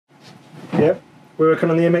Yep, we're working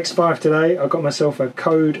on the MX5 today. I got myself a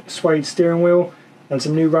Kode suede steering wheel and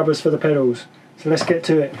some new rubbers for the pedals. So let's get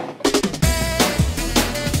to it.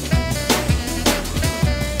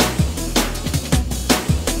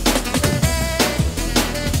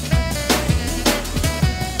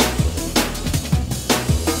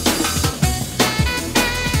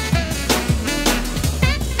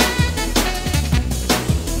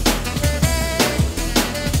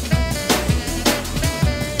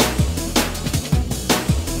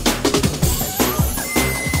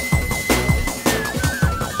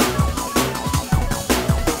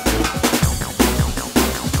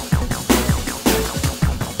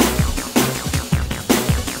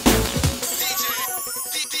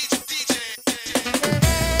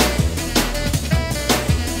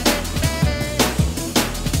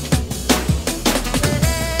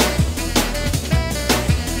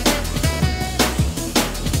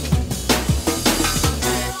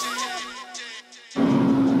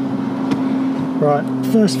 Right,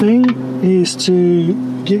 first thing is to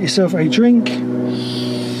get yourself a drink,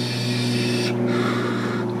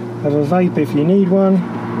 have a vape if you need one,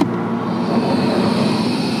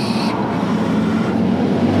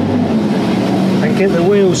 and get the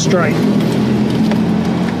wheels straight.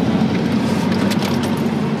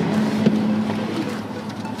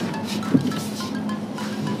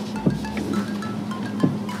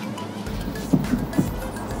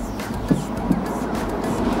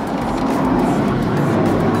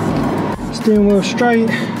 Steering wheel straight.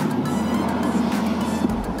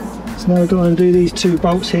 So now we've got to undo these two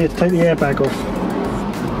bolts here to take the airbag off.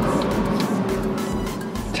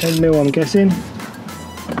 10mm I'm guessing.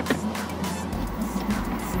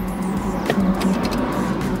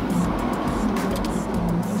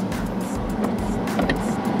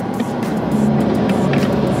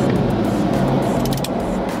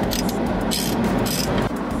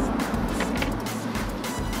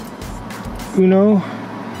 Uno.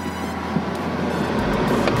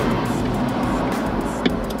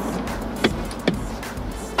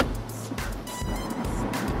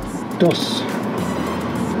 Dos.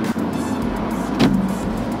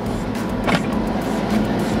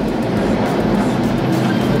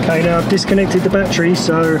 Okay, now I've disconnected the battery,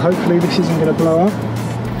 so hopefully this isn't going to blow up.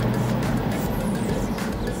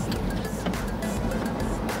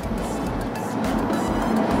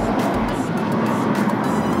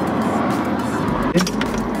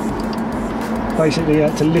 Basically I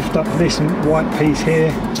had to lift up this white piece here,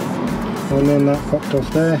 and then that popped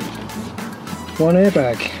off there. One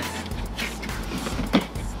airbag.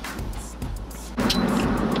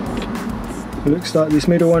 Looks like this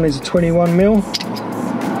middle one is a 21mm.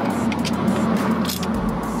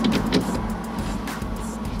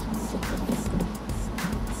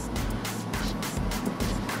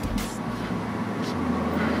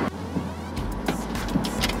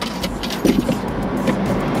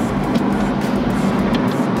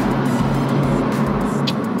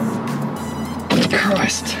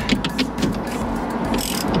 Christ.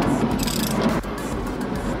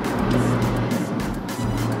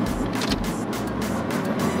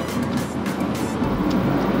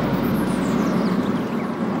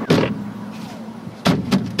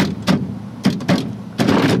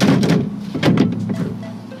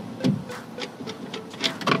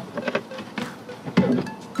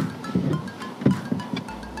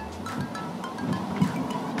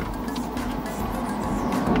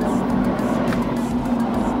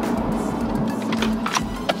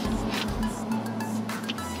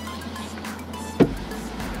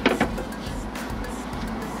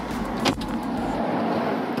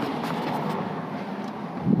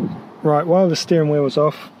 Right, while the steering wheel's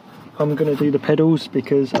off, I'm going to do the pedals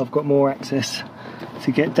because I've got more access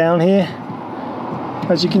to get down here.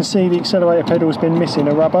 As you can see, the accelerator pedal's been missing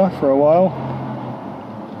a rubber for a while,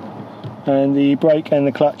 and the brake and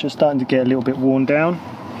the clutch are starting to get a little bit worn down.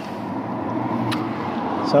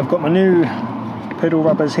 So I've got my new pedal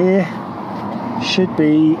rubbers here. Should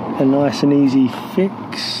be a nice and easy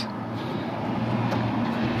fix.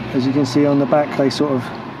 As you can see on the back, they sort of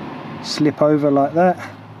slip over like that.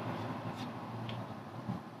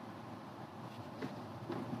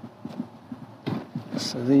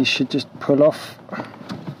 So these should just pull off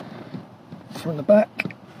from the back.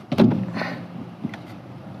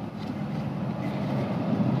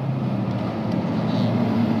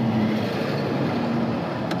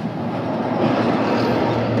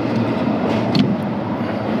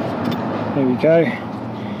 There we go.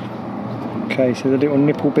 Okay, so the little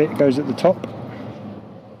nipple bit goes at the top.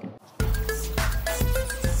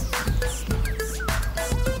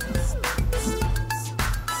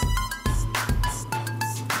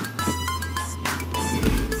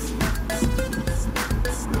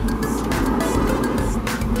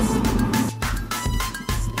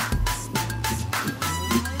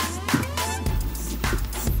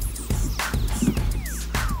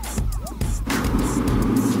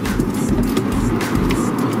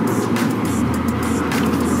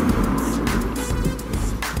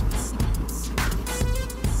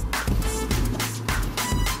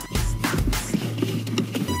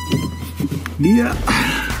 Yeah.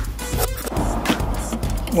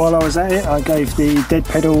 While I was at it, I gave the dead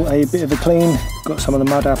pedal a bit of a clean, got some of the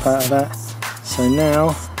mud up out of that. So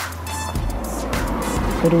now,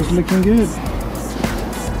 pedal's looking good.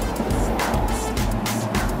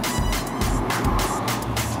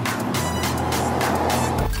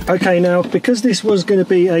 Okay, now because this was going to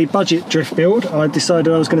be a budget drift build, I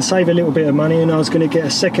decided I was going to save a little bit of money and I was going to get a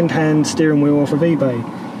second-hand steering wheel off of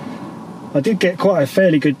eBay. I did get quite a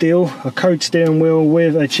fairly good deal, a Kode steering wheel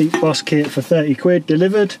with a cheap Boss kit for 30 quid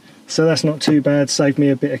delivered, so that's not too bad, saved me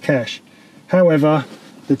a bit of cash. However,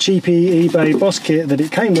 the cheapy eBay Boss kit that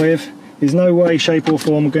it came with is no way, shape or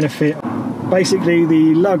form going to fit. Basically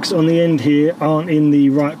the lugs on the end here aren't in the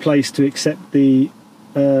right place to accept the,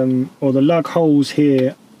 or the lug holes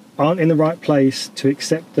here aren't in the right place to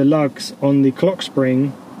accept the lugs on the clock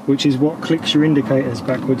spring, which is what clicks your indicators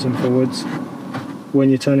backwards and forwards when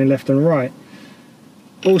you're turning left and right.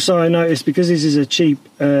 Also, I noticed because this is a cheap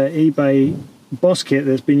eBay Boss kit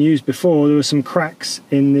that's been used before, there were some cracks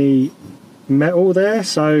in the metal there,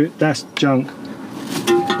 so that's junk.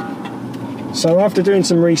 So after doing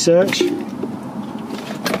some research,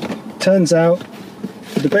 turns out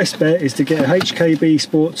the best bet is to get a HKB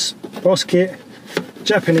Sports Boss kit,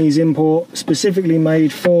 Japanese import, specifically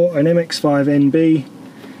made for an MX5 NB.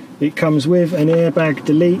 It comes with an airbag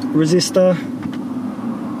delete resistor,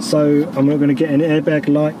 so I'm not going to get an airbag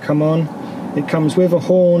light come on. It comes with a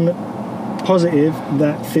horn positive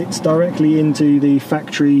that fits directly into the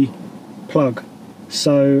factory plug,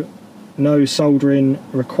 so no soldering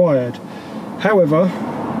required. However,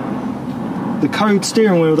 the Kode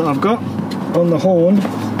steering wheel that I've got on the horn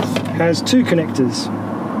has two connectors.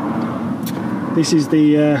 This is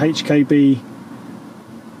the HKB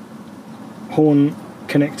horn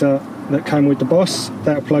connector that came with the Boss.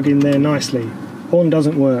 That'll plug in there nicely. Horn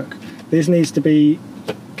doesn't work. This needs to be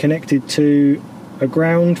connected to a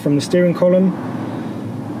ground from the steering column.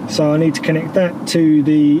 So I need to connect that to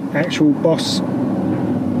the actual Boss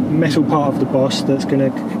metal part of the Boss that's going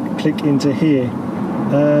to click into here.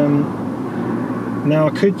 Now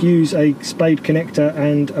I could use a spade connector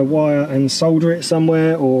and a wire and solder it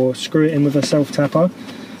somewhere or screw it in with a self-tapper,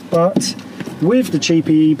 but with the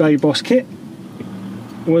cheapy eBay Boss kit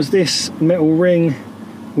was this metal ring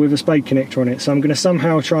with a spade connector on it. So I'm going to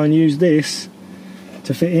somehow try and use this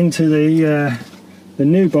to fit into the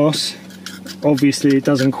new Boss. Obviously it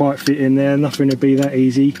doesn't quite fit in there, nothing would be that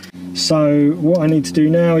easy. So what I need to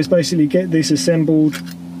do now is basically get this assembled,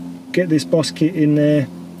 get this Boss kit in there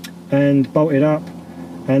and bolt it up,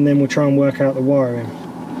 and then we'll try and work out the wiring.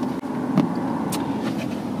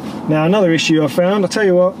 Now another issue I found, I'll tell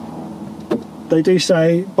you what, they do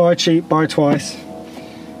say buy cheap, buy twice.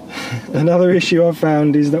 Another issue I've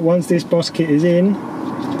found is that once this Boss kit is in,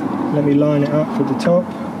 let me line it up at the top,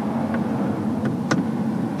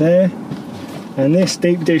 there, and this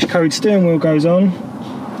deep dish Kode steering wheel goes on,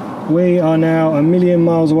 we are now a million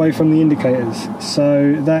miles away from the indicators,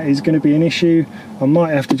 so that is going to be an issue. I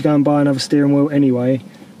might have to go and buy another steering wheel anyway,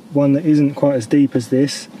 one that isn't quite as deep as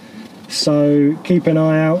this. So keep an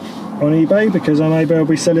eye out on eBay, because I maybe I'll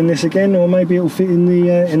be selling this again, or maybe it'll fit in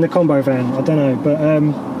the combo van, I don't know. But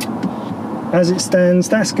as it stands,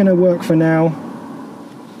 that's going to work for now.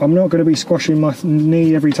 I'm not going to be squashing my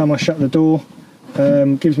knee every time I shut the door.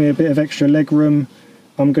 Gives me a bit of extra leg room.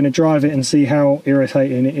 I'm going to drive it and see how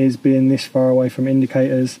irritating it is being this far away from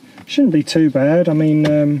indicators. Shouldn't be too bad. I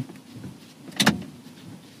mean,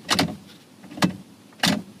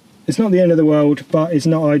 it's not the end of the world, but it's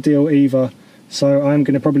not ideal either. So I'm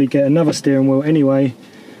going to probably get another steering wheel anyway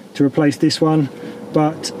to replace this one.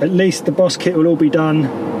 But at least the Boss kit will all be done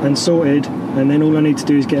and sorted, and then all I need to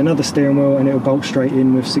do is get another steering wheel and it'll bolt straight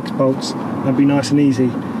in with 6 bolts and be nice and easy.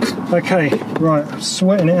 Okay, right, I'm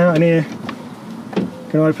sweating it out in here.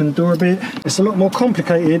 Gonna open the door a bit. It's a lot more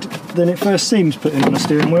complicated than it first seems putting on a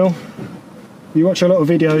steering wheel. You watch a lot of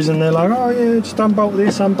videos and they're like, oh yeah, just unbolt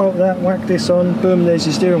this, unbolt that, whack this on, boom, there's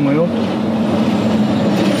your steering wheel.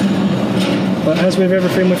 But as with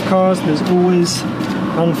everything with cars, there's always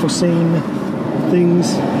unforeseen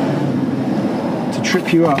things to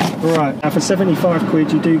trip you up. Right, now for 75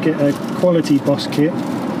 quid you do get a quality Boss kit.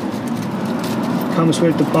 Comes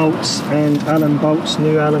with the bolts and Allen bolts,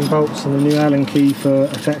 new Allen bolts, and the new Allen key for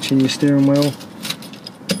attaching your steering wheel.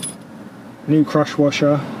 New crush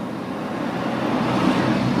washer.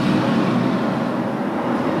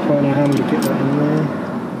 Quite know how I'm going to get that in there.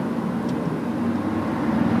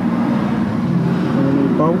 And the new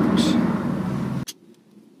bolts.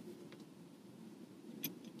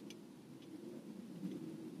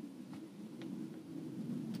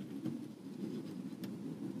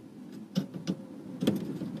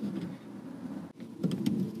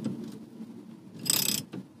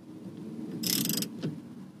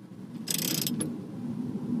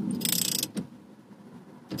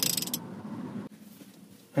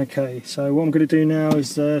 Okay, so what I'm going to do now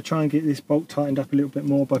is try and get this bolt tightened up a little bit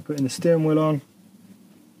more by putting the steering wheel on.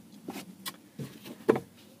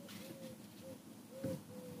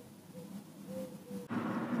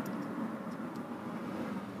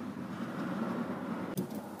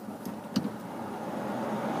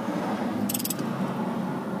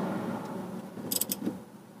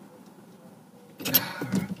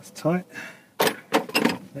 That's tight.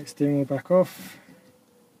 Take steering wheel back off.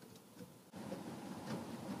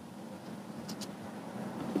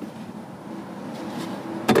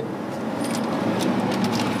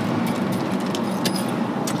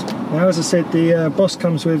 Now, as I said, the Boss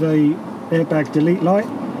comes with a airbag delete light.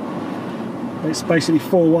 It's basically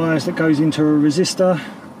 4 wires that goes into a resistor,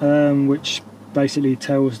 which basically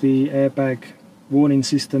tells the airbag warning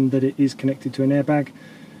system that it is connected to an airbag.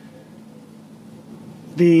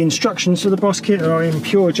 The instructions for the Boss kit are in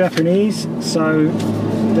pure Japanese, so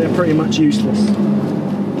they're pretty much useless.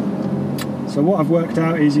 So what I've worked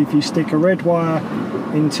out is if you stick a red wire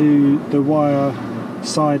into the wire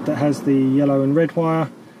side that has the yellow and red wire,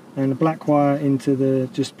 and a black wire into the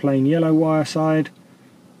just plain yellow wire side,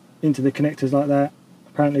 into the connectors like that.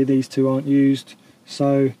 Apparently these two aren't used,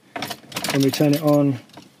 so when we turn it on,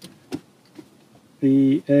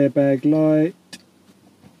 the airbag light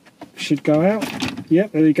should go out.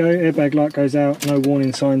 Yep, there we go, airbag light goes out, no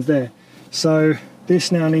warning signs there. So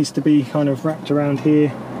this now needs to be kind of wrapped around here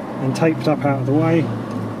and taped up out of the way,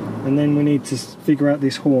 and then we need to figure out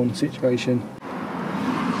this horn situation.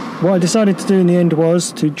 What I decided to do in the end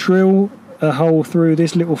was to drill a hole through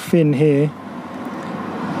this little fin here,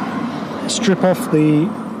 strip off the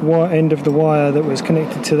end of the wire that was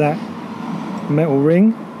connected to that metal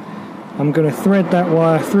ring. I'm going to thread that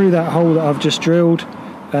wire through that hole that I've just drilled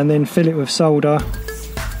and then fill it with solder.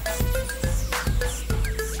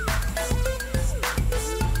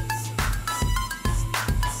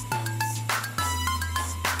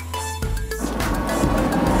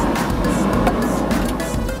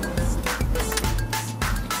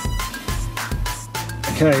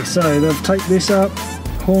 Okay, so they've taped this up,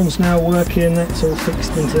 horn's now working, that's all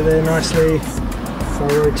fixed into there nicely. If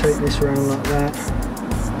I rotate this around like that,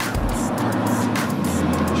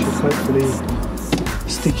 it should hopefully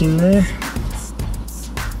stick in there.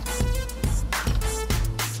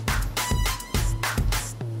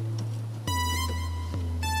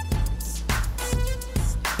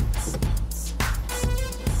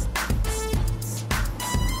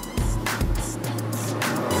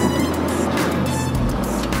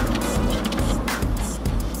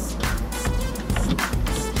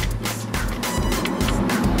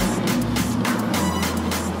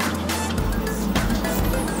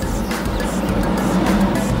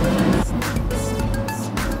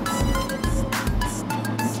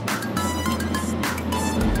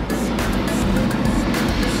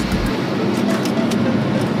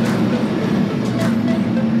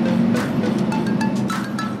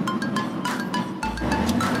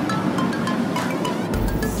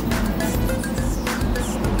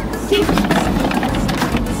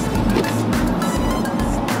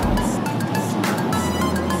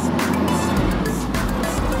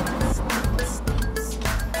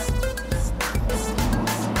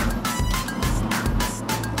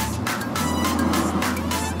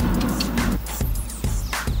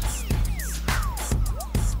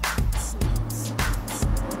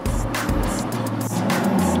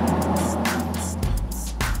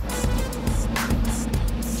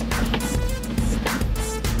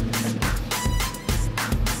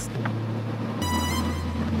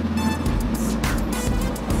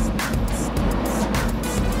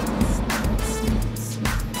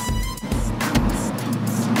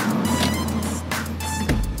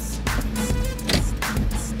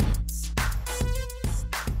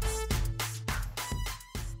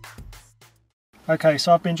 Okay,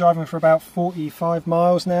 so I've been driving for about 45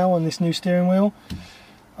 miles now on this new steering wheel.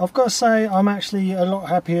 I've got to say I'm actually a lot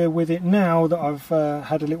happier with it now that I've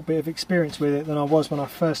had a little bit of experience with it than I was when I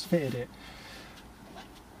first fitted it.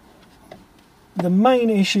 The main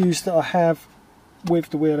issues that I have with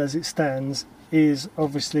the wheel as it stands is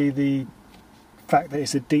obviously the fact that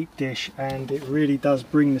it's a deep dish and it really does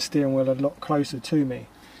bring the steering wheel a lot closer to me.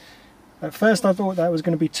 At first I thought that was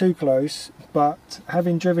going to be too close, but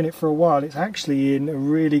having driven it for a while, it's actually in a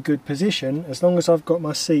really good position as long as I've got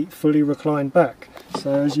my seat fully reclined back.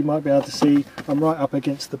 So as you might be able to see, I'm right up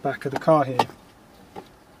against the back of the car here.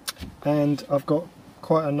 And I've got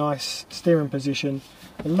quite a nice steering position.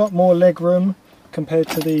 A lot more leg room compared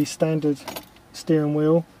to the standard steering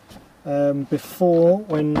wheel. Before,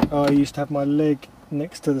 when I used to have my leg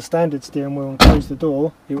next to the standard steering wheel and close the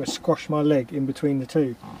door, it would squash my leg in between the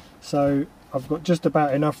two. So I've got just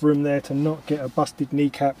about enough room there to not get a busted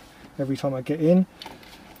kneecap every time I get in.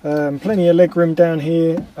 Plenty of leg room down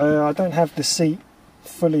here. I don't have the seat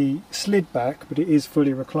fully slid back, but it is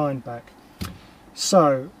fully reclined back.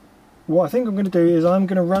 So what I think I'm going to do is I'm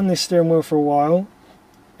going to run this steering wheel for a while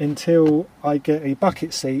until I get a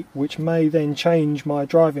bucket seat, which may then change my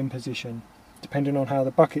driving position depending on how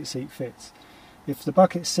the bucket seat fits. If the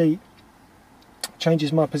bucket seat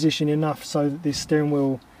changes my position enough so that this steering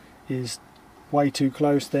wheel is way too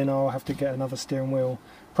close, then I'll have to get another steering wheel,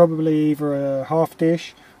 probably either a half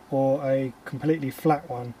dish or a completely flat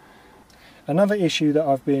one. Another issue that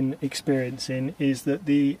I've been experiencing is that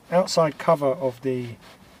the outside cover of the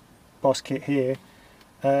Boss kit here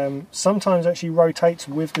sometimes actually rotates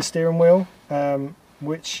with the steering wheel,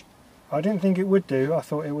 which I didn't think it would do. I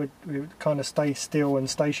thought it would kind of stay still and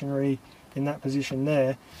stationary in that position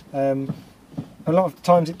there. A lot of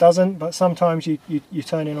times it doesn't, but sometimes you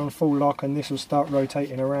turn in on full lock and this will start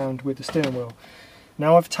rotating around with the steering wheel.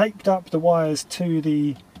 Now I've taped up the wires to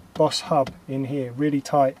the Boss hub in here really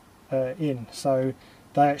tight in, so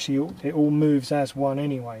it all moves as one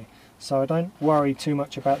anyway. So I don't worry too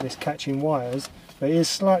much about this catching wires, but it is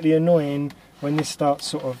slightly annoying when this starts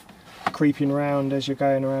sort of creeping around as you're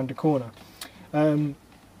going around the corner.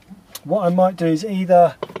 What I might do is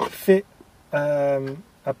either fit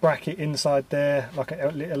a bracket inside there, like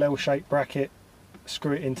a little L-shaped bracket,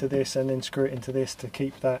 screw it into this and then screw it into this to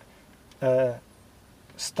keep that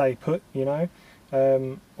stay put, you know,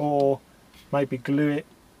 or maybe glue it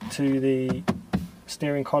to the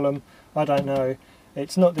steering column. I don't know.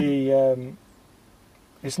 It's not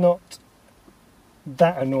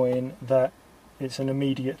that annoying that it's an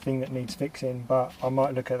immediate thing that needs fixing, but I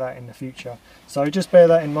might look at that in the future. So just bear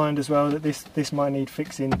that in mind as well, that this might need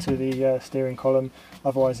fixing to the steering column,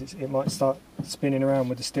 otherwise it might start spinning around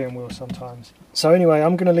with the steering wheel sometimes. So anyway,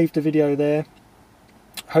 I'm going to leave the video there.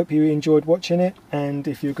 Hope you enjoyed watching it, and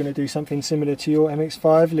if you're going to do something similar to your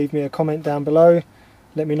MX5, leave me a comment down below.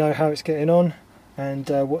 Let me know how it's getting on and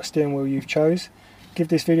what steering wheel you've chose. Give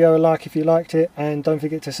this video a like if you liked it, and don't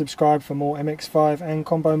forget to subscribe for more MX5 and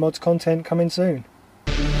combo mods content coming soon.